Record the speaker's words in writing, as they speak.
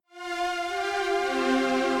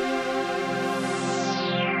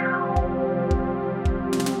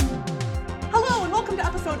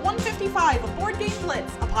65 of Board Game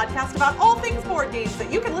Blitz, a podcast about all things board games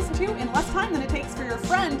that you can listen to in less time than it takes for your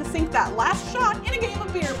friend to sink that last shot in a game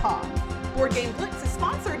of beer pong. Board Game Blitz is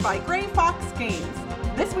sponsored by Gray Fox Games.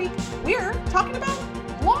 This week, we're talking about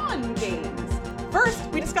lawn games. First,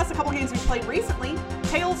 we discuss a couple games we've played recently,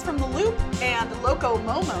 Tales from the Loop and Loco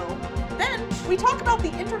Momo. Then, we talk about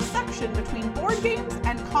the intersection between board games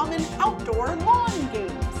and common outdoor lawn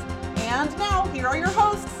games. And now, here are your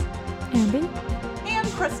hosts, Andy and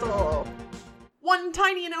Crystal. One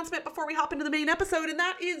tiny announcement before we hop into the main episode, and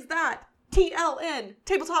that is that TLN,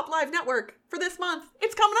 Tabletop Live Network, for this month.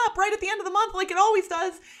 It's coming up right at the end of the month like it always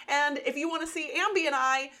does. And if you want to see Ambi and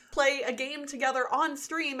I play a game together on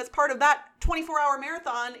stream as part of that 24-hour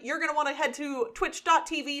marathon, you're going to want to head to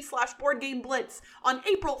twitch.tv/BoardGameBlitz on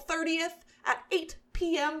April 30th at 8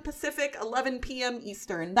 p.m. Pacific, 11 p.m.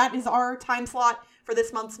 Eastern. That is our time slot for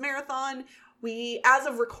this month's marathon. We, as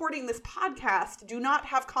of recording this podcast, do not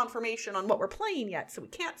have confirmation on what we're playing yet, so we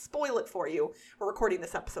can't spoil it for you. We're recording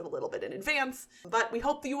this episode a little bit in advance, but we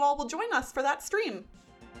hope that you all will join us for that stream.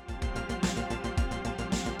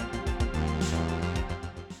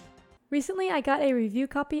 Recently, I got a review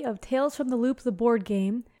copy of Tales from the Loop, the board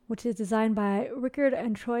game, which is designed by Rickard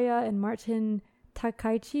Antroya and Martin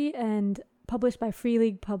Takaichi and published by Free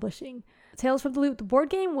League Publishing. Tales from the Loop, the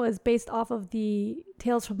board game, was based off of the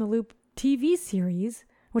Tales from the Loop TV series,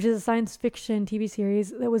 which is a science fiction TV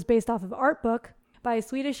series that was based off of art book by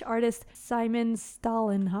Swedish artist Simon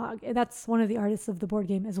Stålenhag. And that's one of the artists of the board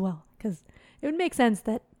game as well, because it would make sense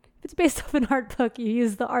that if it's based off an art book, you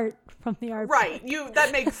use the art from the art right book.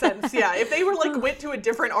 That makes sense. Yeah, if they were went to a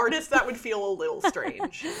different artist, that would feel a little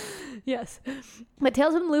strange. Yes. But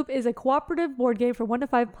Tales from the Loop is a cooperative board game for 1 to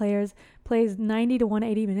 5 players, plays 90 to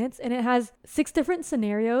 180 minutes, and it has 6 different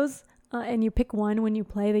scenarios, and you pick one when you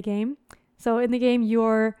play the game. So in the game,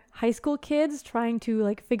 you're high school kids trying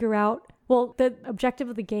to figure out, well, the objective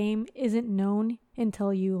of the game isn't known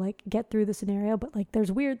until you get through the scenario, but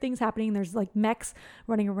there's weird things happening. There's mechs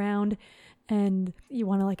running around, and you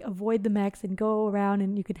want to avoid the mechs and go around,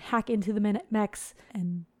 and you can hack into the mechs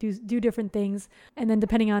and do different things. And then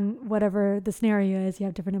depending on whatever the scenario is, you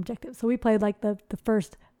have different objectives. So we played the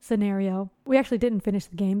first scenario. We actually didn't finish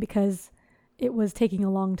the game because it was taking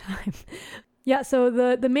a long time. Yeah, so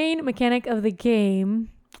the main mechanic of the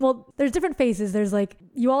game, well, there's different phases. There's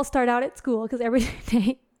you all start out at school because every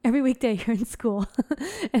weekday you're in school.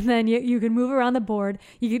 And then you can move around the board.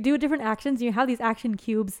 You can do different actions. You have these action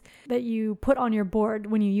cubes that you put on your board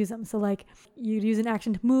when you use them. So you use an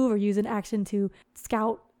action to move or use an action to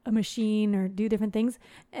scout a machine or do different things,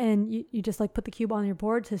 and you just put the cube on your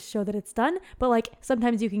board to show that it's done. But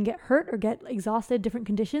sometimes you can get hurt or get exhausted, different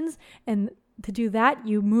conditions, and to do that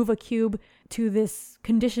you move a cube to this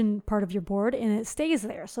condition part of your board and it stays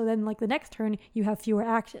there. So then the next turn you have fewer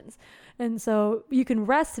actions, and so you can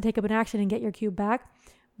rest to take up an action and get your cube back.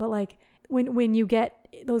 But when you get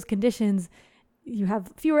those conditions, you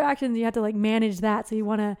have fewer actions. You have to manage that, so you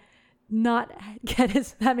want to not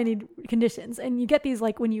get that many conditions. And you get these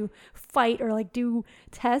when you fight or do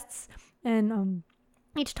tests, and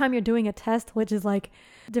each time you're doing a test, which is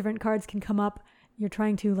different cards can come up, you're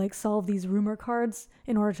trying to solve these rumor cards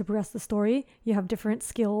in order to progress the story. You have different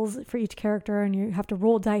skills for each character, and you have to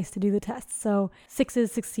roll dice to do the tests. So 6s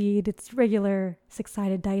succeed. It's regular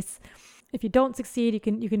 6-sided dice. If you don't succeed,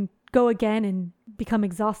 you can go again and become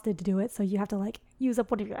exhausted to do it. So you have to use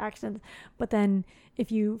up one of your actions. But then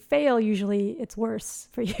if you fail, usually it's worse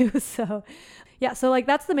for you. So yeah, so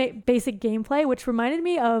that's the basic gameplay, which reminded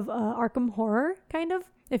me of Arkham Horror, kind of.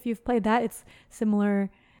 If you've played that, it's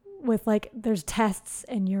similar with there's tests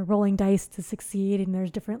and you're rolling dice to succeed, and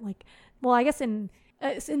there's different well, I guess in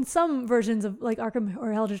some versions of Arkham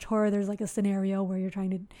or Eldritch Horror, there's a scenario where you're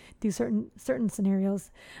trying to do certain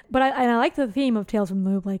scenarios. But I like the theme of Tales from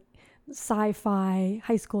the Loop, sci-fi,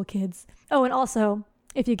 high school kids. Oh, and also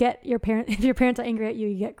if your parents are angry at you,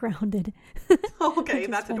 you get grounded. Okay,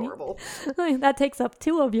 that's funny. Adorable. That takes up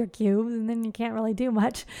 2 of your cubes, and then you can't really do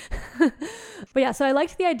much. But yeah, so I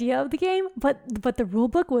liked the idea of the game, but the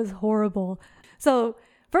rulebook was horrible. So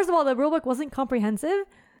first of all, the rulebook wasn't comprehensive.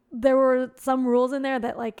 There were some rules in there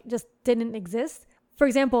that just didn't exist. For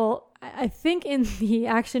example, I think in the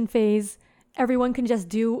action phase, everyone can just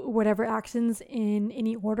do whatever actions in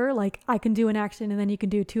any order. I can do an action, and then you can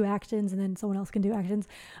do 2 actions, and then someone else can do actions.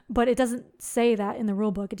 But it doesn't say that in the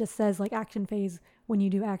rule book. It just says action phase, when you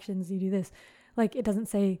do actions, you do this. It doesn't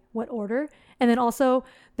say what order. And then also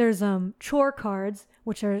there's chore cards,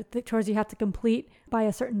 which are the chores you have to complete by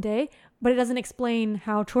a certain day, but it doesn't explain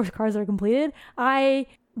how chore cards are completed. I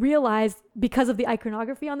realized because of the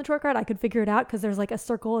iconography on the chore card, I could figure it out because there's like a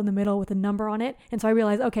circle in the middle with a number on it. And so I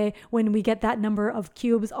realized, okay, when we get that number of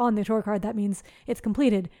cubes on the chore card, that means it's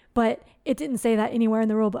completed. But it didn't say that anywhere in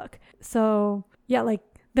the rulebook. So yeah, like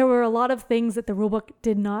there were a lot of things that the rulebook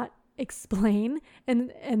did not explain.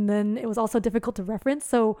 And then it was also difficult to reference.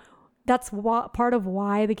 So that's part of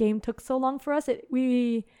why the game took so long for us.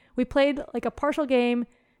 We played like a partial game,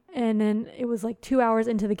 and then it was like 2 hours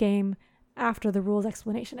into the game after the rules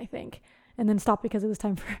explanation, I think, and then stopped because it was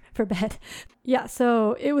time for bed. Yeah,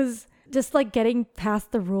 so it was just like getting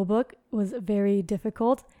past the rule book was very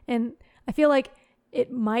difficult, and I feel like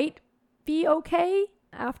it might be okay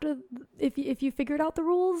after if you figured out the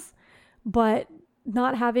rules, but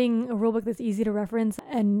not having a rulebook that's easy to reference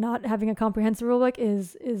and not having a comprehensive rulebook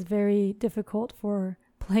is very difficult for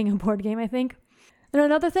playing a board game, I think. And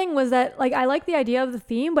another thing was that, like, I like the idea of the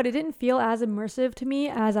theme, but it didn't feel as immersive to me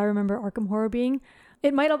as I remember Arkham Horror being.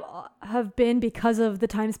 It might have been because of the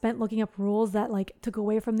time spent looking up rules that, like, took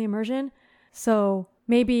away from the immersion. So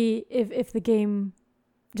maybe if the game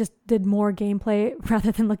just did more gameplay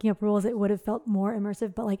rather than looking up rules, it would have felt more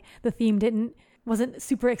immersive. But, like, the theme wasn't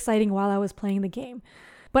super exciting while I was playing the game.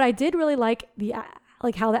 But I did really like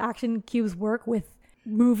how the action cubes work with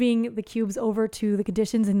moving the cubes over to the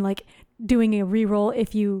conditions and like doing a reroll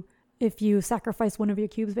if you sacrifice one of your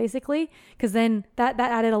cubes, basically, because then that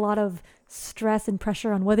added a lot of stress and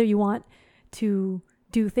pressure on whether you want to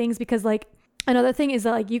do things, because like another thing is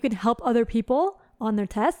that like you can help other people on their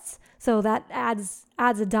tests, so that adds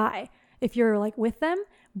a die if you're like with them,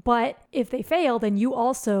 but if they fail then you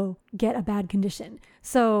also get a bad condition.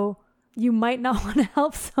 So you might not want to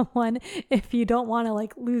help someone if you don't want to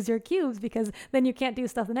like lose your cubes, because then you can't do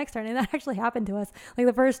stuff the next turn. And that actually happened to us. Like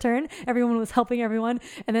the first turn, everyone was helping everyone,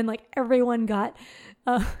 and then like everyone got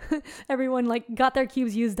their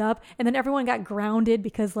cubes used up, and then everyone got grounded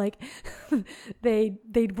because like they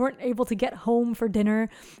weren't able to get home for dinner.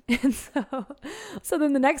 And so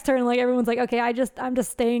then the next turn, like everyone's like, okay, I'm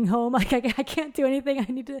just staying home. Like I can't do anything.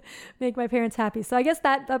 I need to make my parents happy. So I guess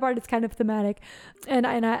that part is kind of thematic, and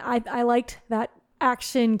I liked that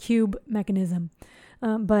action cube mechanism.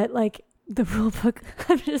 But like the rule book,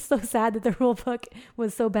 I'm just so sad that the rule book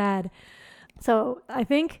was so bad. So I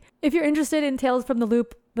think if you're interested in Tales from the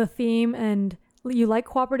Loop, the theme, and you like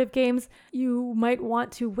cooperative games, you might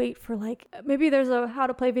want to wait for like, maybe there's a how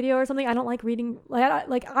to play video or something. I don't like reading.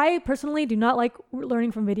 I personally do not like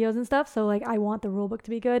learning from videos and stuff. So like I want the rulebook to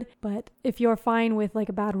be good. But if you're fine with like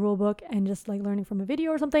a bad rulebook and just like learning from a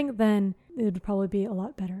video or something, then it would probably be a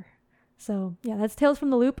lot better. So yeah, that's Tales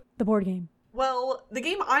from the Loop, the board game. Well, the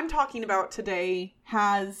game I'm talking about today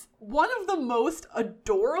has one of the most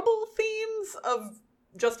adorable themes of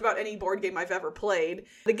just about any board game I've ever played.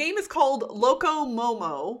 The game is called Loco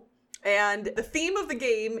Momo, and the theme of the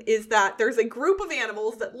game is that there's a group of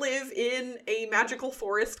animals that live in a magical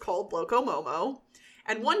forest called Loco Momo,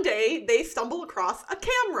 and one day they stumble across a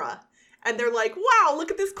camera. And they're like, wow,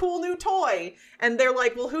 look at this cool new toy. And they're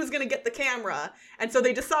like, well, who's going to get the camera? And so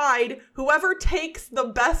they decide whoever takes the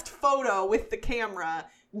best photo with the camera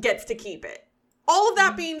gets to keep it. All of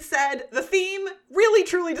that being said, the theme really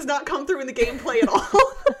truly does not come through in the gameplay at all.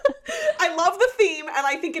 I love the theme, and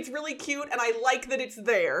I think it's really cute, and I like that it's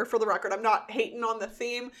there, for the record. I'm not hating on the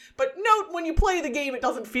theme, but note when you play the game, it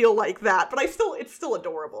doesn't feel like that, but it's still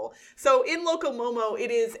adorable. So in Loco Momo,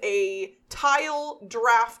 it is a tile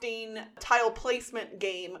drafting, tile placement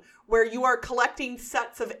game where you are collecting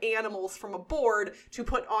sets of animals from a board to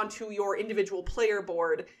put onto your individual player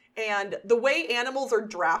board. And the way animals are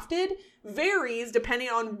drafted varies depending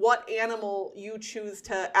on what animal you choose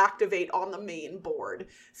to activate on the main board.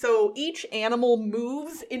 So each animal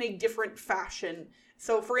moves in a different fashion.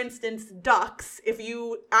 So for instance, ducks, if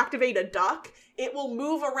you activate a duck, it will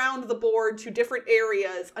move around the board to different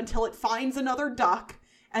areas until it finds another duck,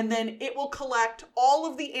 and then it will collect all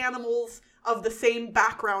of the animals of the same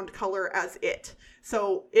background color as it.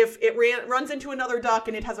 So if it runs into another duck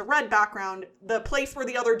and it has a red background, the place where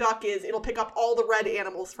the other duck is, it'll pick up all the red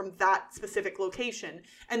animals from that specific location.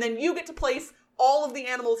 And then you get to place all of the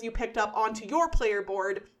animals you picked up onto your player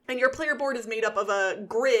board. And your player board is made up of a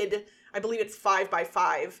grid. I believe it's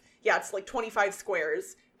 5x5. Yeah, it's like 25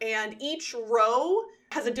 squares. And each row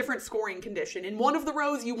has a different scoring condition. In one of the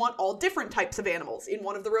rows, you want all different types of animals. In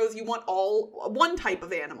one of the rows, you want all one type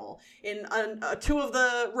of animal. In two of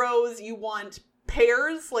the rows, you want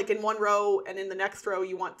pairs, like in one row, and in the next row,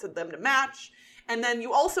 you want them to match. And then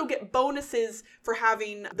you also get bonuses for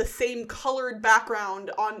having the same colored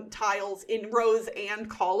background on tiles in rows and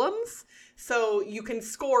columns. So you can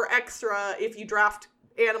score extra if you draft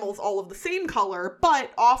animals all of the same color,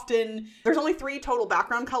 but often there's only 3 total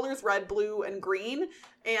background colors, red, blue, and green.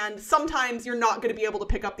 And sometimes you're not going to be able to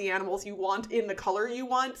pick up the animals you want in the color you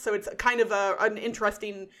want. So it's kind of an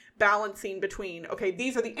interesting balancing between, okay,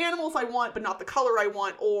 these are the animals I want, but not the color I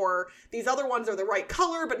want, or these other ones are the right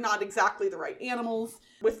color, but not exactly the right animals.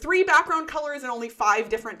 With 3 background colors and only 5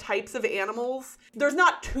 different types of animals, there's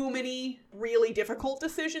not too many really difficult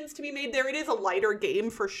decisions to be made there. It is a lighter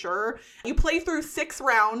game for sure. You play through 6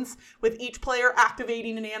 rounds with each player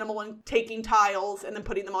activating an animal and taking tiles and then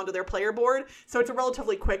putting them onto their player board. So it's a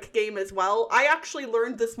relatively quick game as well. I actually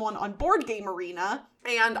learned this one on Board Game Arena,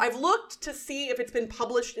 and I've looked to see if it's been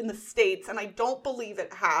published in the States, and I don't believe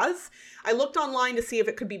it has. I looked online to see if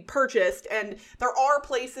it could be purchased, and there are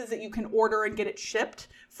places that you can order and get it shipped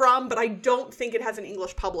from, but I don't think it has an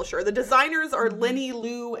English publisher. The designers are Lenny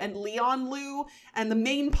Liu and Leon Liu, and the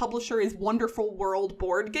main publisher is Wonderful World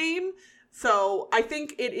Board Game. So I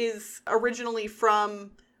think it is originally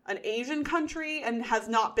from an Asian country and has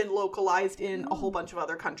not been localized in a whole bunch of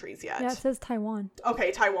other countries yet. Yeah, it says Taiwan.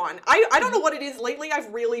 Okay, Taiwan. I don't know what it is. Lately,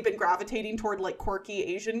 I've really been gravitating toward like quirky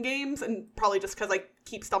Asian games, and probably just because I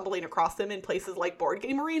keep stumbling across them in places like Board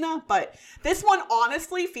Game Arena. But this one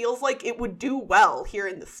honestly feels like it would do well here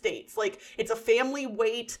in the States. Like, it's a family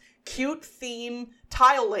weight, cute theme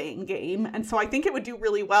tile laying game, and so I think it would do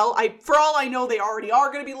really well. For all I know, they already are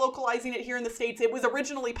going to be localizing it here in the States. It was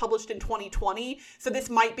originally published in 2020, so this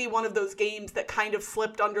might be one of those games that kind of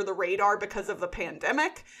slipped under the radar because of the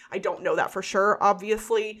pandemic. I don't know that for sure,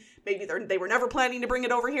 obviously. Maybe they were never planning to bring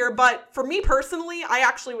it over here, but for me personally, I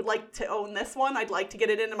actually would like to own this one. I'd like to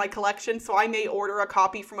get it into my collection, so I may order a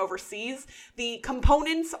copy from overseas. The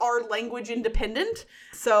components are language independent,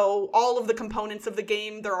 so all of the components of the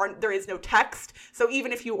game, there is no text. So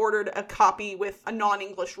even if you ordered a copy with a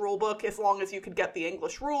non-English rule book, as long as you could get the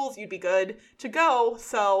English rules, you'd be good to go.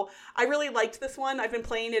 So I really liked this one. I've been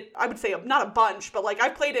playing it, I would say not a bunch, but like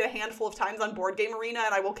I've played it a handful of times on Board Game Arena,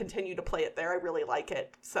 and I will continue to play it there. I really like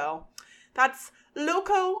it. So that's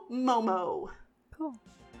Loco Momo. Cool.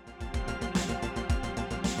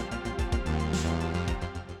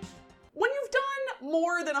 When you've done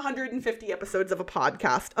more than 150 episodes of a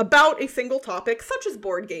podcast about a single topic, such as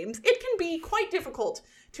board games, it can be quite difficult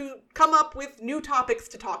to come up with new topics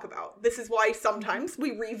to talk about. This is why sometimes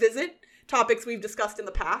we revisit topics we've discussed in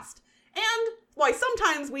the past, and why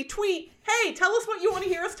sometimes we tweet, hey, tell us what you want to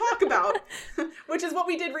hear us talk about, which is what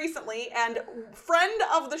we did recently. And friend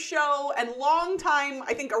of the show and longtime,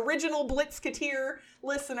 I think, original Blitzketeer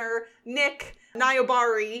listener, Nick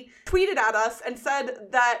Nyobari, tweeted at us and said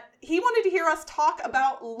that he wanted to hear us talk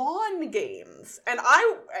about lawn games. And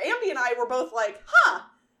Ambi and I were both like,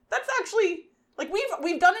 that's actually... Like,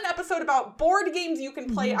 we've done an episode about board games you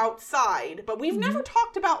can play outside, but we've never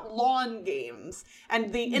talked about lawn games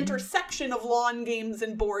and the intersection of lawn games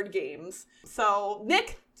and board games. So,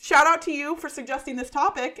 Nick, shout out to you for suggesting this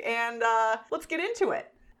topic, and let's get into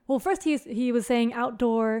it. Well, first he was saying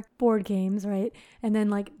outdoor board games, right? And then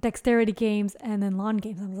like dexterity games and then lawn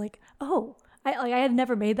games. I was like, oh, I had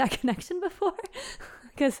never made that connection before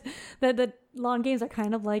because the lawn games are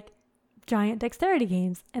kind of like giant dexterity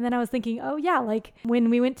games. And then I was thinking, oh yeah, like when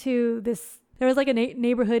we went to there was like a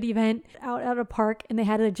neighborhood event out at a park, and they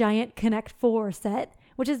had a giant Connect 4 set,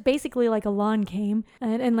 which is basically like a lawn game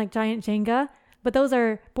and like giant Jenga. But those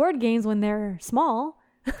are board games when they're small.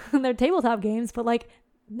 They're tabletop games, but like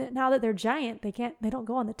now that they're giant, they don't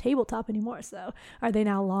go on the tabletop anymore. So are they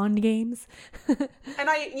now lawn games? And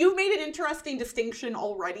you've made an interesting distinction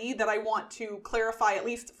already that I want to clarify, at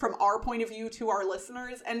least from our point of view, to our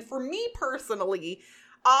listeners. And for me personally,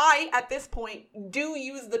 I, at this point, do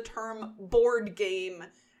use the term board game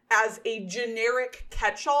as a generic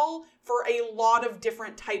catch-all for a lot of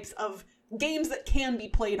different types of games that can be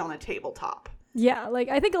played on a tabletop. Yeah, like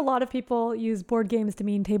I think a lot of people use board games to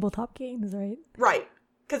mean tabletop games, right? Right.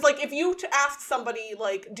 Because, like, if you ask somebody,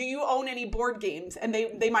 like, do you own any board games? And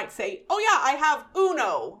they might say, oh, yeah, I have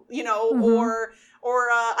Uno, or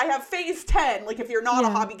I have Phase 10, like, if you're not a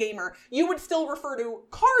hobby gamer. You would still refer to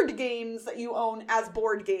card games that you own as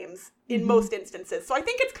board games in most instances. So I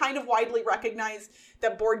think it's kind of widely recognized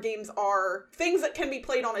that board games are things that can be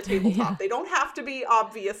played on a tabletop. They don't have to be,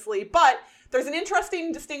 obviously, but... There's an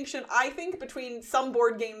interesting distinction, I think, between some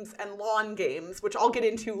board games and lawn games, which I'll get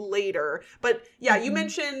into later. But yeah, you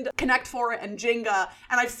mentioned Connect 4 and Jenga,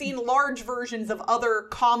 and I've seen large versions of other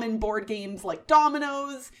common board games like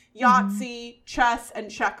dominoes, Yahtzee, chess,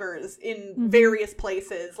 and checkers in various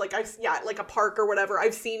places. Like like a park or whatever.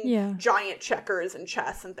 I've seen giant checkers and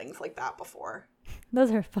chess and things like that before.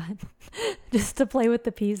 Those are fun. Just to play with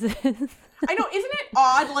the pieces. I know, isn't it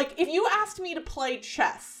odd? Like, if you asked me to play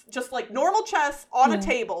chess, just like normal chess on a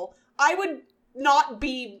table, I would not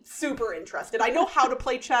be super interested. I know how to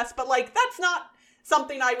play chess, but like, that's not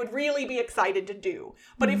something I would really be excited to do.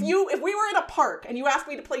 But if we were in a park and you asked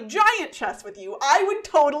me to play giant chess with you, I would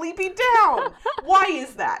totally be down. Why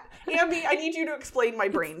is that? Ambi, I need you to explain my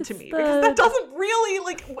brain to me, because that doesn't really,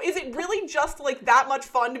 like, is it really just like that much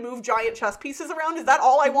fun to move giant chess pieces around? Is that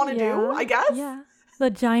all I want to do, I guess? Yeah. The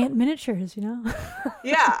giant miniatures, you know?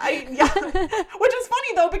 Yeah. Which is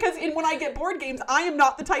funny, though, because when I get board games, I am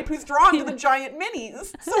not the type who's drawn to the giant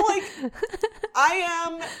minis. So, like, I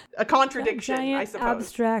am a contradiction, I suppose.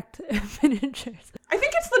 Abstract miniatures. I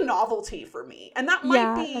think it's the novelty for me. And that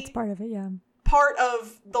might be... that's part of it, part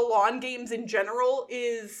of the lawn games in general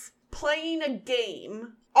is playing a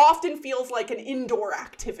game often feels like an indoor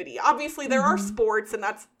activity. Obviously, there are sports, and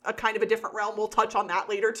that's a kind of a different realm. We'll touch on that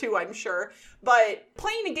later, too, I'm sure. But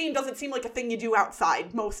playing a game doesn't seem like a thing you do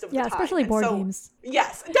outside most of the time. Yeah, especially board games.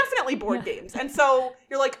 Yes, definitely board games. And so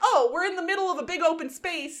you're like, oh, we're in the middle of a big open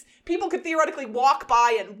space. People could theoretically walk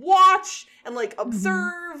by and watch and, like,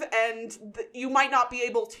 observe, and you might not be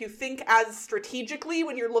able to think as strategically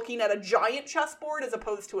when you're looking at a giant chessboard as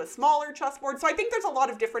opposed to a smaller chessboard. So I think there's a lot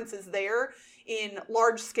of differences there in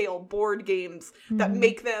large-scale board games that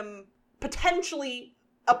make them potentially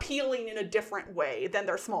appealing in a different way than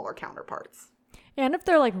their smaller counterparts. And if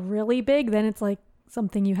they're like really big, then it's like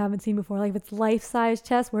something you haven't seen before. Like if it's life-size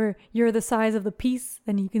chess where you're the size of the piece,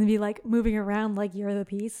 then you can be like moving around like you're the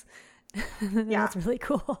piece. Yeah, that's really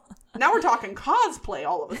cool. Now we're talking cosplay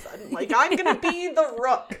all of a sudden. Like, I'm gonna be the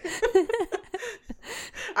rook.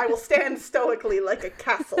 I will stand stoically like a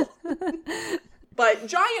castle. But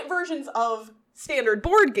giant versions of standard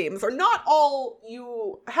board games are not all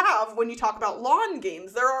you have when you talk about lawn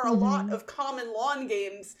games. There are a lot of common lawn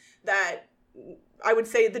games that I would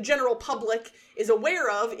say the general public is aware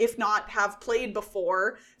of, if not have played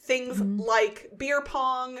before. Things like beer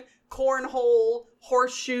pong, cornhole,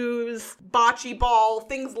 horseshoes, bocce ball,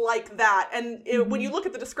 things like that. And when you look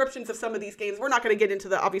at the descriptions of some of these games, we're not going to get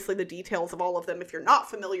into obviously the details of all of them if you're not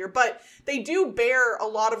familiar, but they do bear a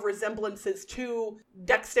lot of resemblances to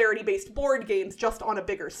dexterity-based board games, just on a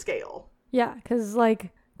bigger scale. Yeah, because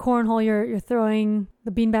like cornhole, you're throwing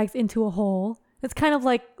the beanbags into a hole. It's kind of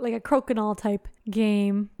like a crokinole type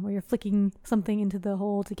game where you're flicking something into the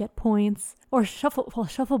hole to get points. Or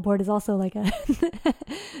shuffleboard is also like a...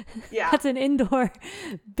 Yeah. That's an indoor,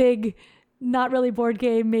 big, not really board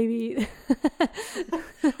game, maybe.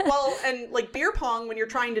 Well, and like beer pong, when you're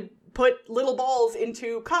trying to put little balls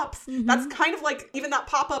into cups, that's kind of like even that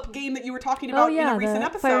pop-up game that you were talking about in a recent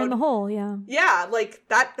episode. Fire in the hole, yeah. Yeah, like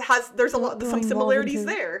there's some similarities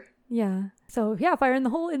there. Yeah. So, yeah, Fire in the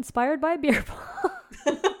Hole inspired by beer pong.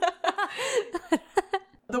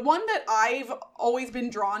 The one that I've always been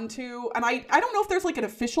drawn to, and I don't know if there's like an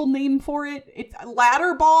official name for it. It's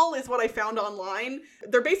ladder ball is what I found online.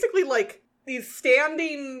 They're basically like these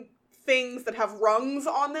standing things that have rungs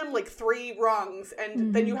on them, like 3 rungs.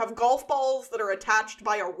 And then you have golf balls that are attached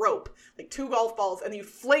by a rope, like 2 golf balls. And you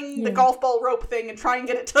fling the golf ball rope thing and try and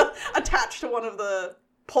get it to attach to one of the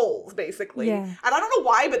poles, basically. Yeah. And I don't know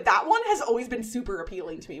why, but that one has always been super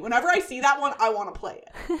appealing to me. Whenever I see that one, I want to play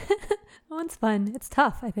it. That one's fun. It's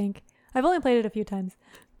tough, I think. I've only played it a few times.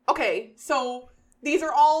 Okay, so these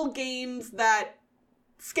are all games that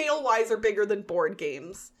scale-wise are bigger than board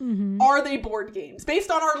games. Are they board games? Based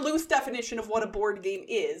on our loose definition of what a board game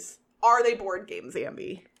is, are they board games,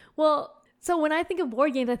 Ambi? Well, so when I think of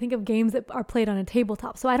board games, I think of games that are played on a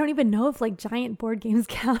tabletop. So I don't even know if like giant board games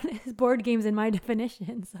count as board games in my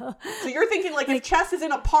definition. So you're thinking like if chess is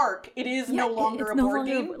in a park, it is no longer a board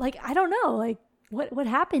game? Like, I don't know. Like what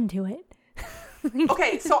happened to it?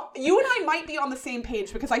 Okay, so you and I might be on the same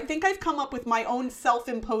page because I think I've come up with my own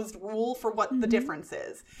self-imposed rule for what the difference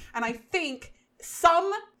is. And I think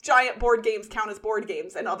some giant board games count as board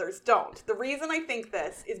games and others don't. The reason I think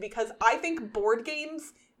this is because I think board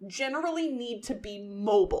games generally need to be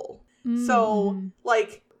mobile. So,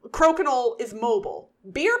 like, crokinole is mobile.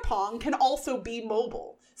 Beer pong can also be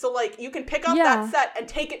mobile. So, like, you can pick up that set and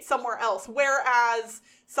take it somewhere else. Whereas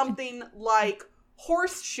something like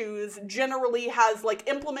horseshoes generally has, like,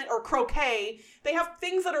 implement or croquet. They have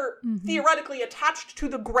things that are theoretically attached to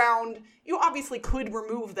the ground. You obviously could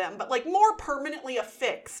remove them, but, like, more permanently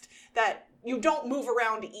affixed that you don't move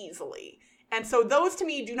around easily. And so those, to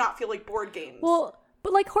me, do not feel like board games. Well,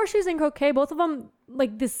 but like horseshoes and croquet, both of them,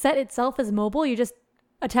 like the set itself is mobile. You just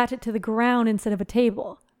attach it to the ground instead of a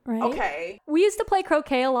table, right? Okay. We used to play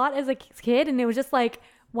croquet a lot as a kid, and it was just like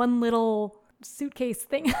one little suitcase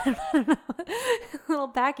thing. I don't know. Little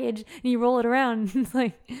package, and you roll it around. It's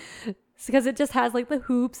like, because it just has like the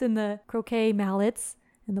hoops and the croquet mallets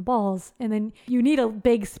and the balls, and then you need a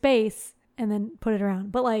big space and then put it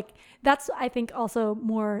around. But like, that's, I think, also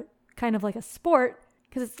more kind of like a sport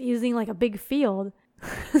because it's using like a big field.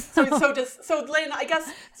 So Lynn, I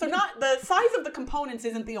guess, so not the size of the components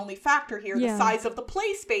isn't the only factor here. Yeah. The size of the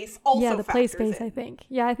play space also the play factors space, in. I think.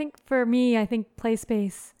 Yeah, I think for me, I think play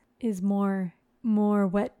space is more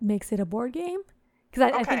what makes it a board game.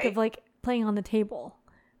 Because I think of like playing on the table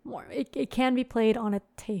more. It can be played on a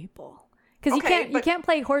table. Because you can't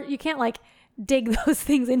play you can't like dig those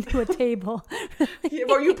things into a table. Yeah,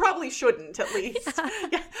 well, you probably shouldn't, at least.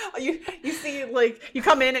 Yeah. You see, like, you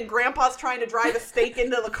come in and Grandpa's trying to drive a stake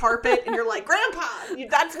into the carpet, and you're like, Grandpa,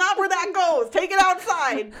 that's not where that goes. Take it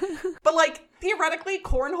outside. But, like, theoretically,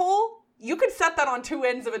 cornhole, you could set that on two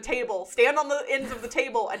ends of a table, stand on the ends of the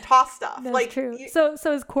table, and toss stuff. That's like, true. So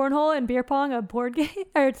is cornhole and beer pong a board game?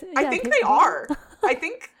 I think they are. I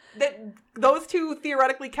think that those two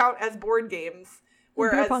theoretically count as board games.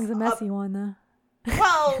 Whereas, beer pong's a messy one, though.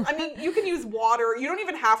 Well, I mean, you can use water. You don't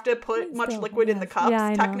even have to put much liquid in the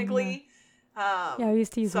cups, technically. I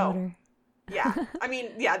used to use water. Yeah. I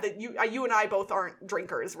mean, yeah, you and I both aren't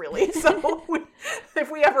drinkers, really. So if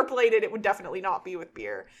we ever played it, it would definitely not be with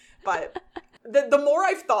beer. But the more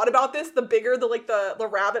I've thought about this, the bigger the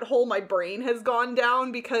rabbit hole my brain has gone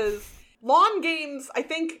down, because lawn games, I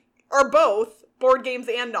think, are both board games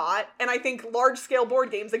and not. And I think large-scale board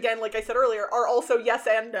games, again, like I said earlier, are also yes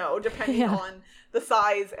and no, depending on the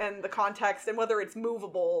size and the context and whether it's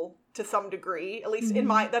movable to some degree. At least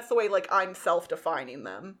that's the way, like, I'm self-defining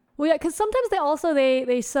them. Well, yeah, because sometimes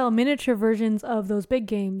they sell miniature versions of those big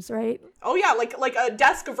games, right? Oh, yeah, like a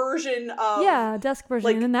desk version of... Yeah, a desk version,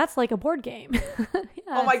 like, and then that's like a board game.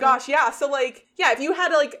 Oh my gosh, yeah. So, like, yeah, if you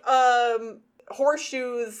had, like,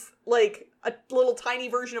 horseshoes, like a little tiny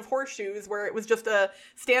version of horseshoes where it was just a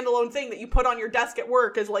standalone thing that you put on your desk at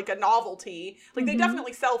work as like a novelty, like they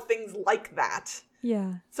definitely sell things like that.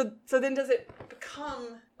 Yeah. So then does it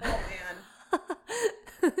become, oh man.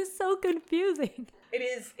 It's so confusing.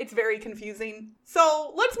 It's very confusing.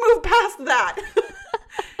 So let's move past that.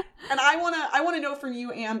 And I wanna know from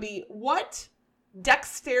you, Ambi, what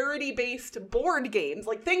dexterity-based board games,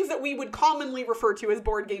 like things that we would commonly refer to as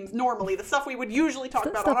board games normally, the stuff we would usually talk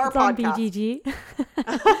about on our podcast.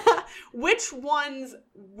 BGG. Which ones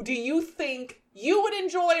do you think you would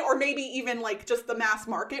enjoy, or maybe even like just the mass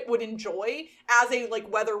market would enjoy as a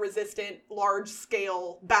like weather-resistant,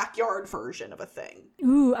 large-scale backyard version of a thing?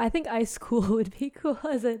 Ooh, I think Ice Cool would be cool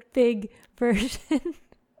as a big version.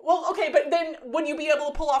 Well, okay, but then would you be able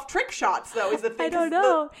to pull off trick shots, though, is the thing? I don't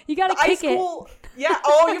know. You gotta kick it. Yeah,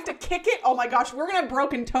 oh, you have to kick it? Oh my gosh, we're gonna have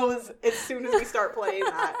broken toes as soon as we start playing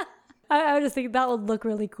that. I just think that would look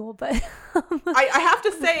really cool, but... I have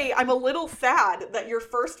to say, I'm a little sad that your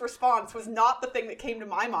first response was not the thing that came to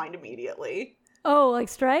my mind immediately. Oh, like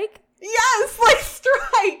Strike? Yes, like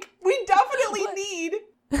Strike! We definitely need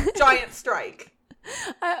Giant Strike.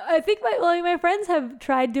 I think my friends have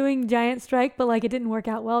tried doing Giant Strike, but like it didn't work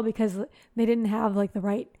out well because they didn't have like the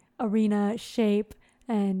right arena shape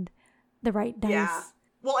and the right dice. Yeah.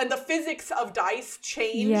 Well, and the physics of dice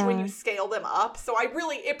change when you scale them up. So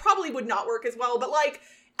it probably would not work as well. But like,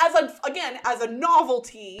 as a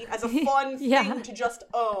novelty, as a fun thing to just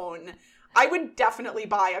own, I would definitely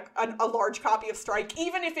buy a large copy of Strike,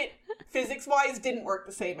 even if it physics-wise didn't work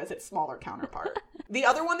the same as its smaller counterpart. The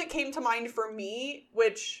other one that came to mind for me,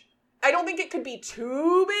 which I don't think it could be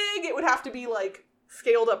too big, it would have to be like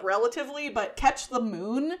scaled up relatively, but Catch the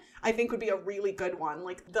Moon I think would be a really good one.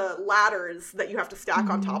 Like the ladders that you have to stack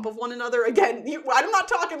on top of one another. Again, I'm not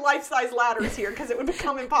talking life-size ladders here because it would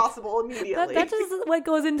become impossible immediately. That's just what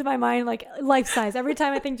goes into my mind, like life-size. Every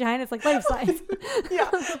time I think giant, it's like life-size. Yeah,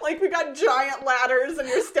 like we got giant ladders and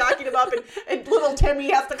you're stacking them up and little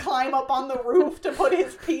Timmy has to climb up on the roof to put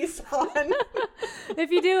his piece on.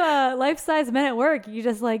 If you do a life-size Men at Work, you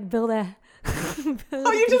just like build a...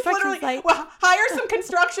 you just literally hire some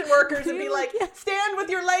construction workers and be like, stand with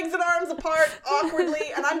your legs and arms apart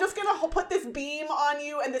awkwardly, and I'm just gonna put this beam on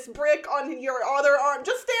you and this brick on your other arm.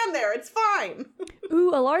 Just stand there, it's fine. Ooh,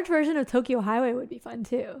 a large version of Tokyo Highway would be fun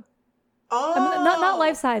too. Oh, I mean, not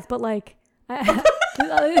life size, but like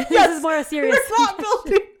this is more a serious. We're not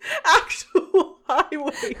building actual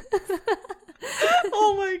highways.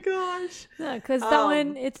 Oh my gosh. No, because that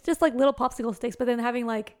one, it's just like little popsicle sticks, but then having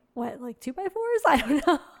like 2x4s? I don't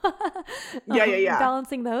know. Yeah.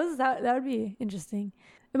 Balancing those, that would be interesting.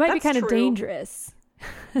 It might be kind of dangerous.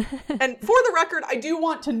 And for the record, I do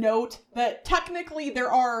want to note that technically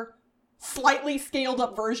there are slightly scaled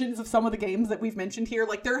up versions of some of the games that we've mentioned here.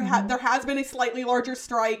 Like there has been a slightly larger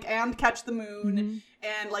Strike and Catch the Moon.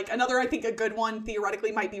 And like another, I think a good one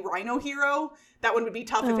theoretically might be Rhino Hero. That one would be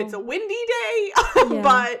tough if it's a windy day.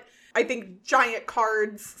 But I think giant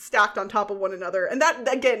cards stacked on top of one another. And that,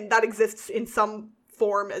 again, that exists in some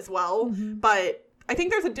form as well. But I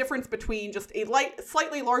think there's a difference between just a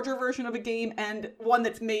slightly larger version of a game and one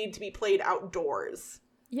that's made to be played outdoors.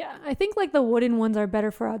 Yeah, I think like the wooden ones are better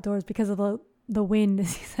for outdoors because of the wind,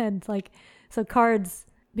 as you said. Like, so cards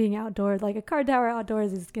being outdoors, like a card tower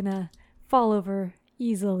outdoors is gonna fall over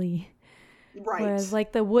easily. Right. Whereas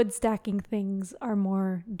like the wood stacking things are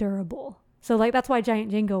more durable. So like that's why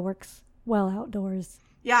Giant Jenga works well outdoors.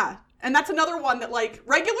 Yeah. And that's another one that, like,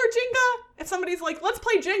 regular Jenga, if somebody's like, let's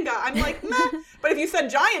play Jenga, I'm like, meh. But if you said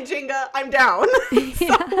giant Jenga, I'm down.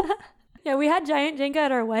 Yeah, we had giant Jenga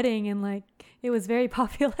at our wedding, and, like, it was very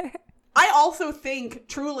popular. I also think,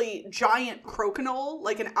 truly, giant crokinole,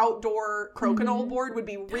 like an outdoor crokinole board, would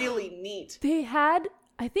be really neat. They had,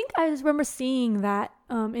 I think I just remember seeing that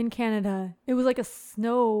in Canada. It was like a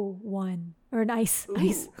snow one. Or an ice.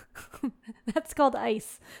 That's called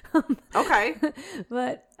ice. Okay.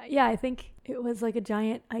 But yeah, I think it was like a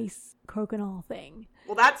giant ice crokinole thing.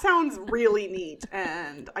 Well, that sounds really neat,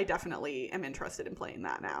 and I definitely am interested in playing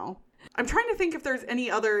that now. I'm trying to think if there's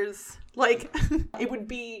any others. Like, it would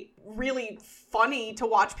be really funny to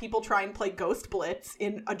watch people try and play Ghost Blitz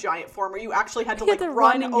in a giant form where you actually had to like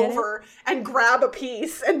run over and grab a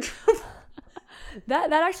piece and...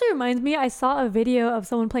 That actually reminds me, I saw a video of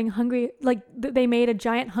someone playing Hungry, like they made a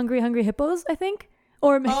giant Hungry Hippos, I think.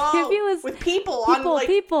 Or maybe it was with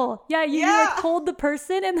people. Yeah, you like hold the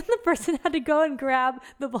person and then the person had to go and grab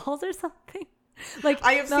the balls or something. Like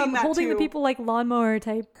I have seen that holding too. the people like lawnmower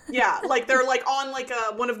type. Yeah, like they're like on like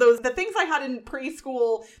one of those, the things I had in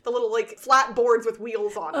preschool, the little like flat boards with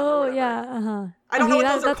wheels on them. Oh yeah, I don't know what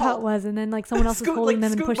those are called. That's how it was, and then like someone else was holding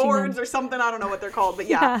them and pushing boards them. Or something. I don't know what they're called, but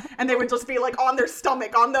yeah. And they would just be like on their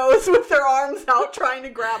stomach on those with their arms out trying to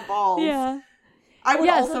grab balls. Yeah. I would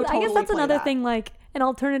also totally I guess that's play another that. thing. Like an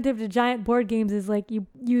alternative to giant board games is like you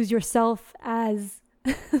use yourself as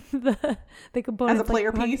the component, as a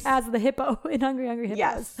player piece, as the hippo in Hungry Hippos.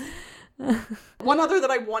 Yes. One other that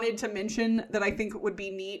I wanted to mention that I think would be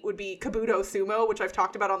neat would be Kabuto Sumo, which I've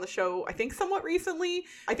talked about on the show, I think somewhat recently.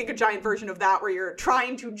 I think a giant version of that where you're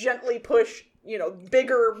trying to gently push,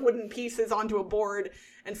 bigger wooden pieces onto a board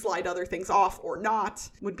and slide other things off or not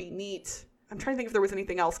would be neat. I'm trying to think if there was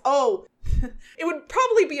anything else. Oh, it would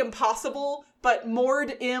probably be impossible, but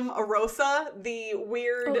Mord Im Arosa, the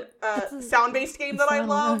weird sound-based game that I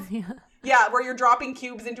love. Yeah, where you're dropping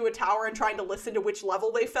cubes into a tower and trying to listen to which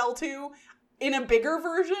level they fell to. In a bigger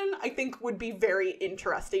version, I think would be very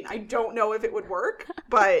interesting. I don't know if it would work,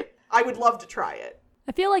 but I would love to try it.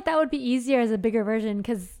 I feel like that would be easier as a bigger version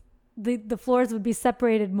because the floors would be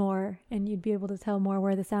separated more and you'd be able to tell more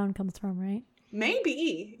where the sound comes from, right?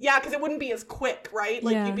 Maybe. Yeah, because it wouldn't be as quick, right?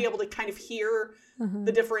 Like you'd be able to kind of hear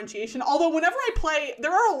the differentiation. Although whenever I play,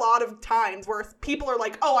 there are a lot of times where people are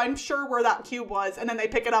like, oh, I'm sure where that cube was. And then they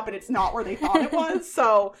pick it up and it's not where they thought it was.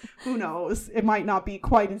 So who knows? It might not be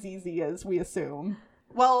quite as easy as we assume.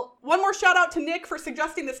 Well, one more shout out to Nick for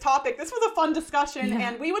suggesting this topic. This was a fun discussion,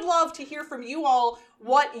 and we would love to hear from you all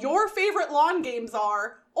what your favorite lawn games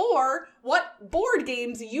are, or what board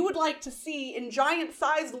games you would like to see in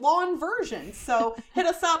giant-sized lawn versions. So hit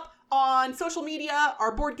us up on social media,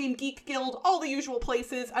 our Board Game Geek Guild, all the usual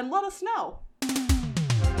places, and let us know.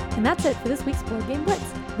 And that's it for this week's Board Game Blitz.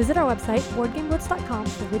 Visit our website, boardgameblitz.com,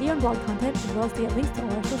 for video and blog content, as well as to get links to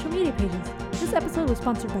all our social media pages. This episode was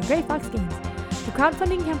sponsored by Gray Fox Games. The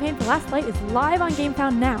crowdfunding campaign for Last Light is live on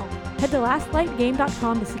GameFound now. Head to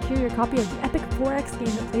lastlightgame.com to secure your copy of the epic 4X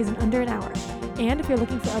game that plays in under an hour. And if you're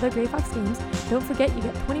looking for other Gray Fox games, don't forget you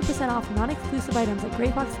get 20% off non-exclusive items at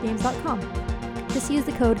grayfoxgames.com. Just use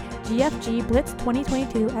the code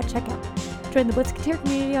GFGBLITZ2022 at checkout. Join the Blitzketeer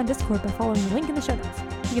community on Discord by following the link in the show notes.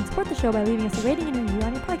 You can support the show by leaving us a rating and a review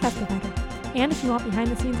on your podcast provider. And if you want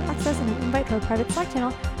behind-the-scenes access and an invite to our private Slack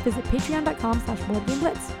channel, visit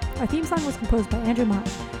patreon.com/boardgameblitz. Our theme song was composed by Andrew Mott.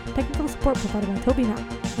 Technical support provided by Toby Knott.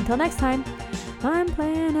 Until next time, I'm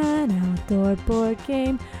playing an outdoor board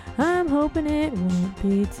game. I'm hoping it won't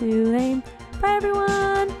be too lame. Bye,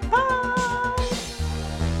 everyone! Bye!